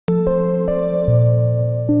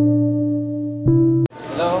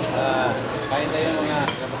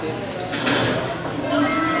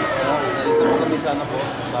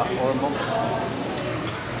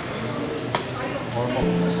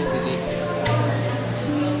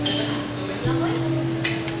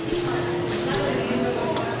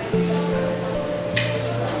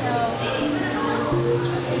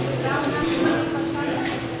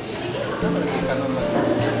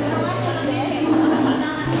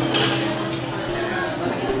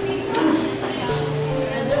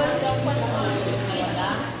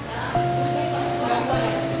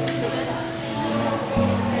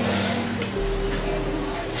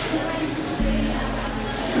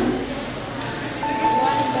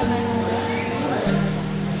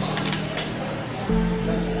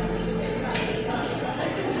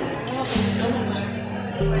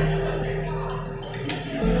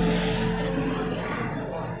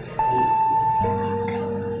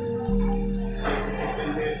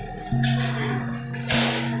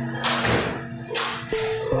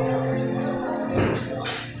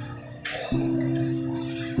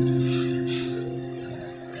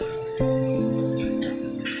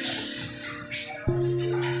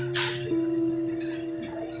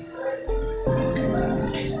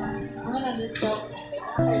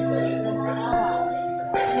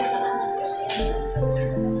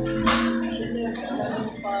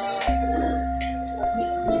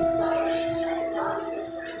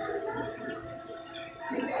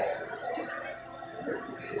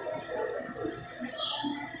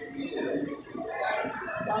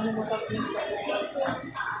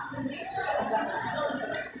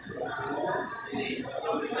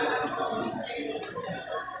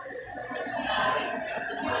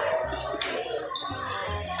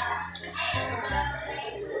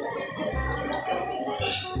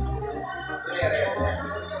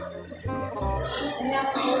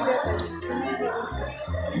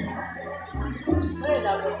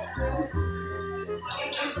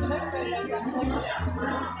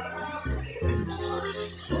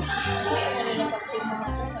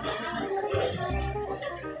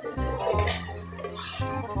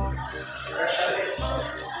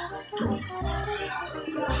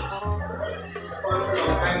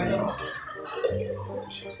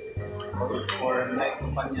Or like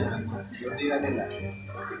kumpanya, yung dila nila,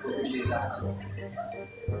 yung dila.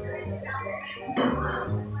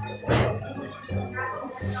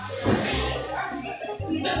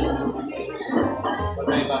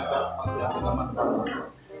 Pagay baka, pagkakamang tao,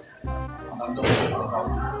 mandong ng tao.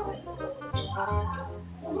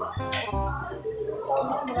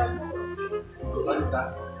 Basta,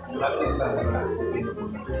 lating talaga.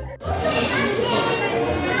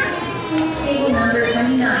 Table number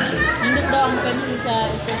 29. Hindi daw ang pencil sa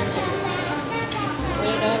ito.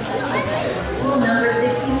 Table number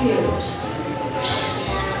 62.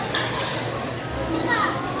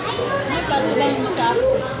 May patulang sa ako.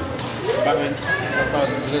 Bakit? Kapag,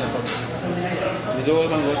 hindi na pag. Dito ko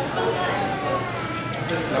naman,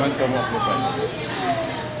 naman ko mo ako pa.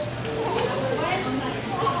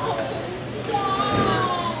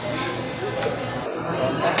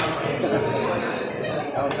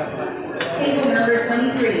 Table number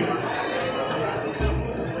 23.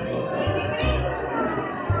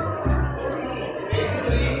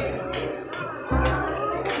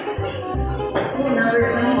 Table number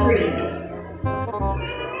 23.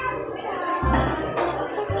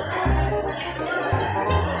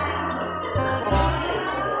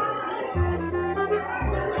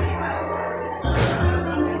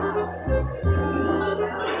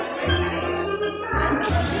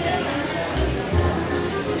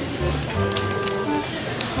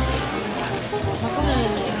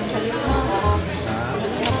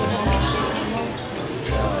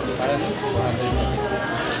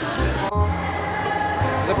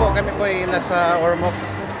 Ito po, kami po ay nasa Ormoc,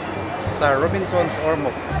 sa Robinson's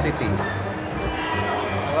Ormoc City.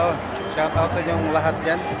 Hello, shout out sa inyong lahat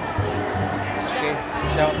dyan. Okay,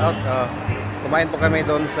 shout out. Kumain po kami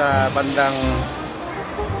doon sa bandang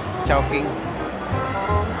Chowking.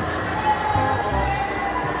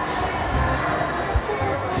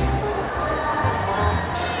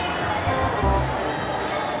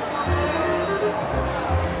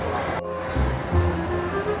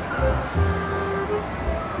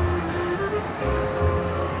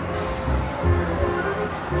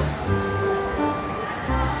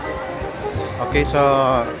 Okay, so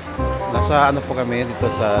nasa ano po kami dito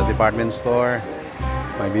sa department store.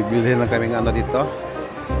 May bibili lang kaming ano dito.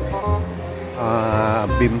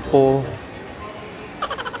 Bimpo,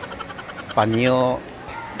 panyo,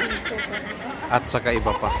 at saka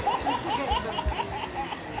iba pa.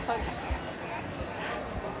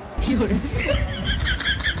 Pure.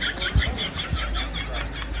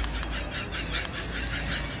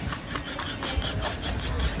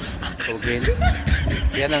 Bottle green.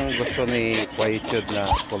 Yan ang gusto ni Quietude na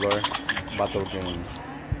color, bottle green.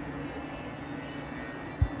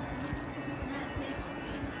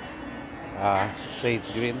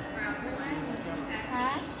 Shades green.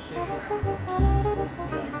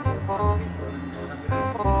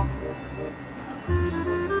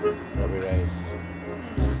 Strawberry rice.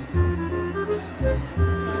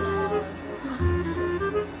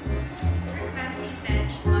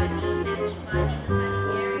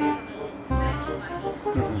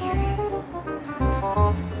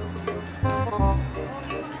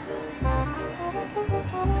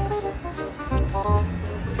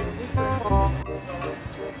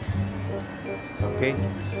 Okay.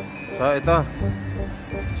 So ito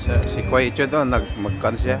si Quietude doon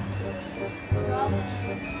magkan siya.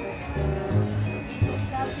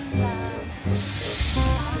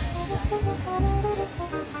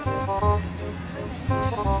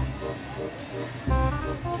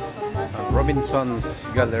 Robinson's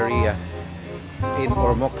Galleria in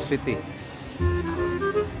Ormoc City.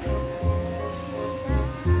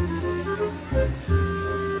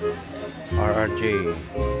 RRJ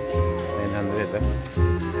 900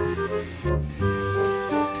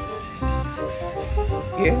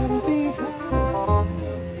 Guarantee.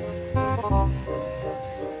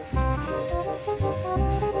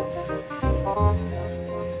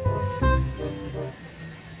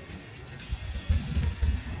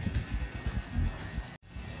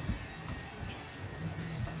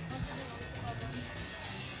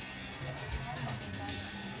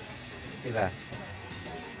 Pila?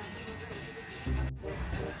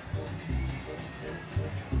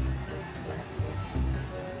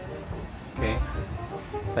 Okay.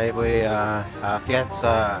 Tayo po ay aakyat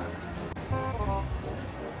sa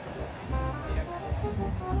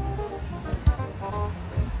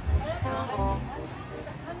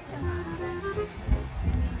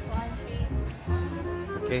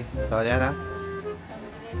Ito yan ha.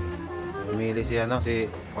 Pumili si ano, si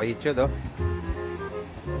Quietude oh.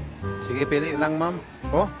 Sige, pili lang ma'am.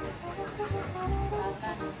 Oh.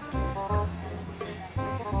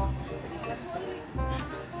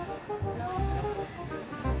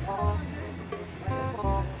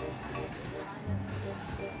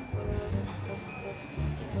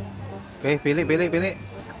 Okay, pili.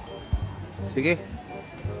 Sige.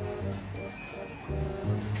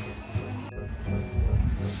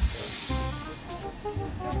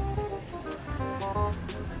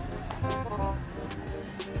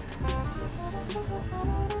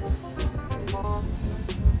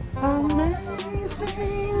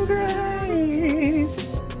 Amazing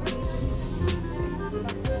Grace.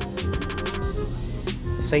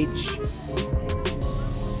 Sage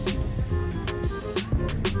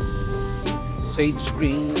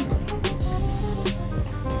green.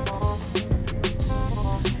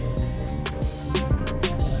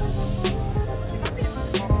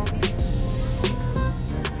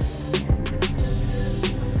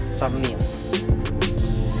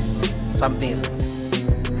 Something.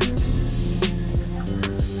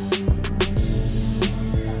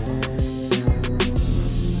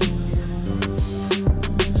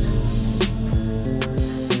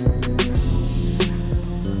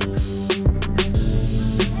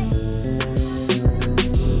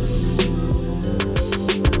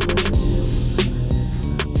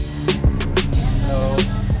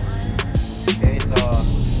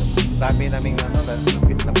 Dami naming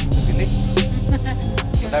nabili.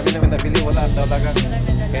 Dami namin nabili, wala talagang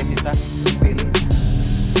kahit isa pili.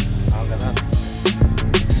 Ganun.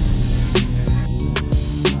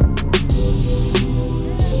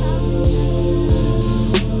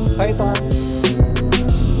 Ito ha.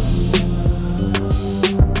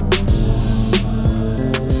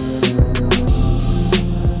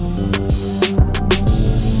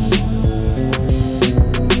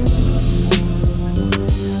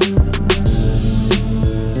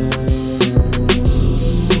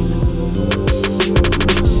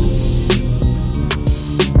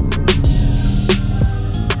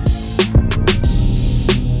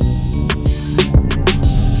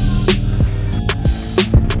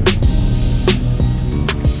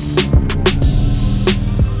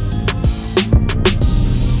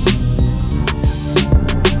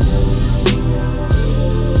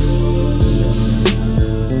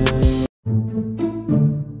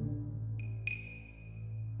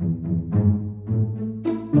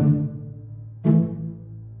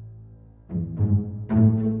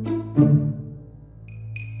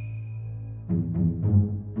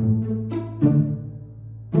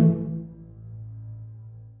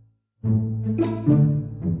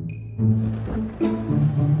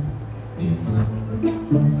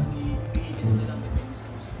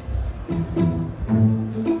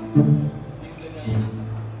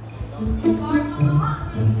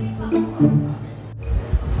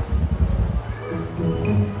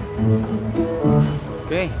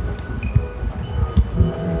 Okay.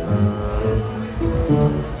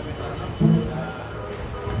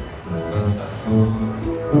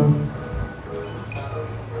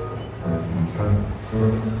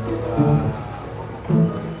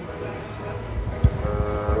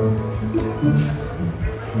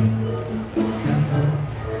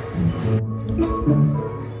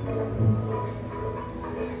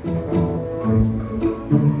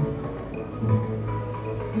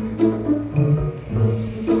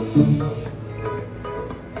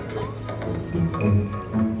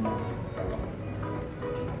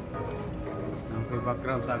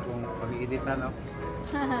 Background sa akong pag-ieditan, no?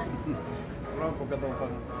 Pero kung katong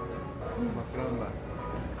pang background ba?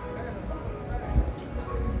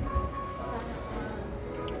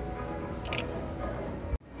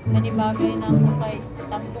 Nanibagay na ako kay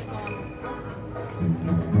tambok na ano.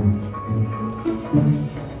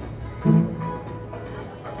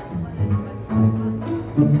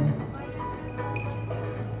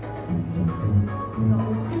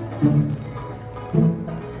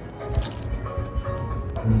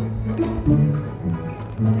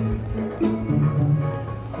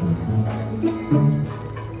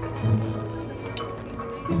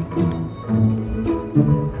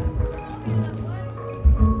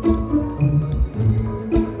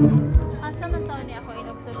 Asa man taon niya ako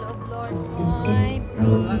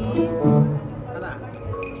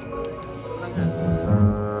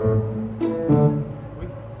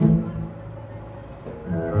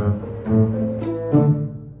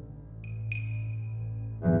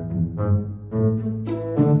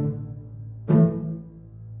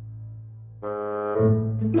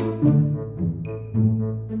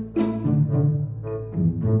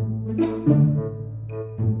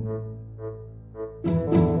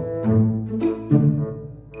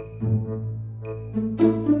Walking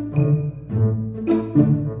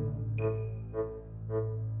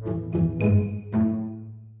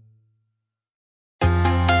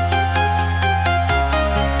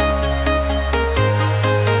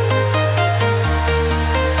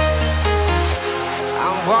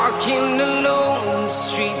alone, the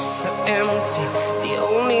streets are empty. The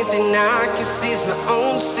only thing I can see is my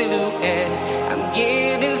own silhouette. I'm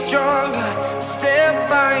getting stronger, step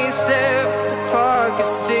by step. The clock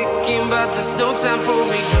is ticking, but there's no time for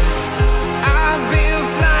regrets. I've been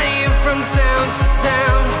flying from town to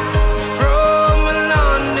town, from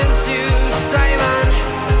London to Taiwan.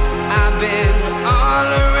 I've been all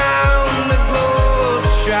around the globe,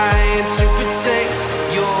 trying to protect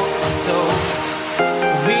your soul.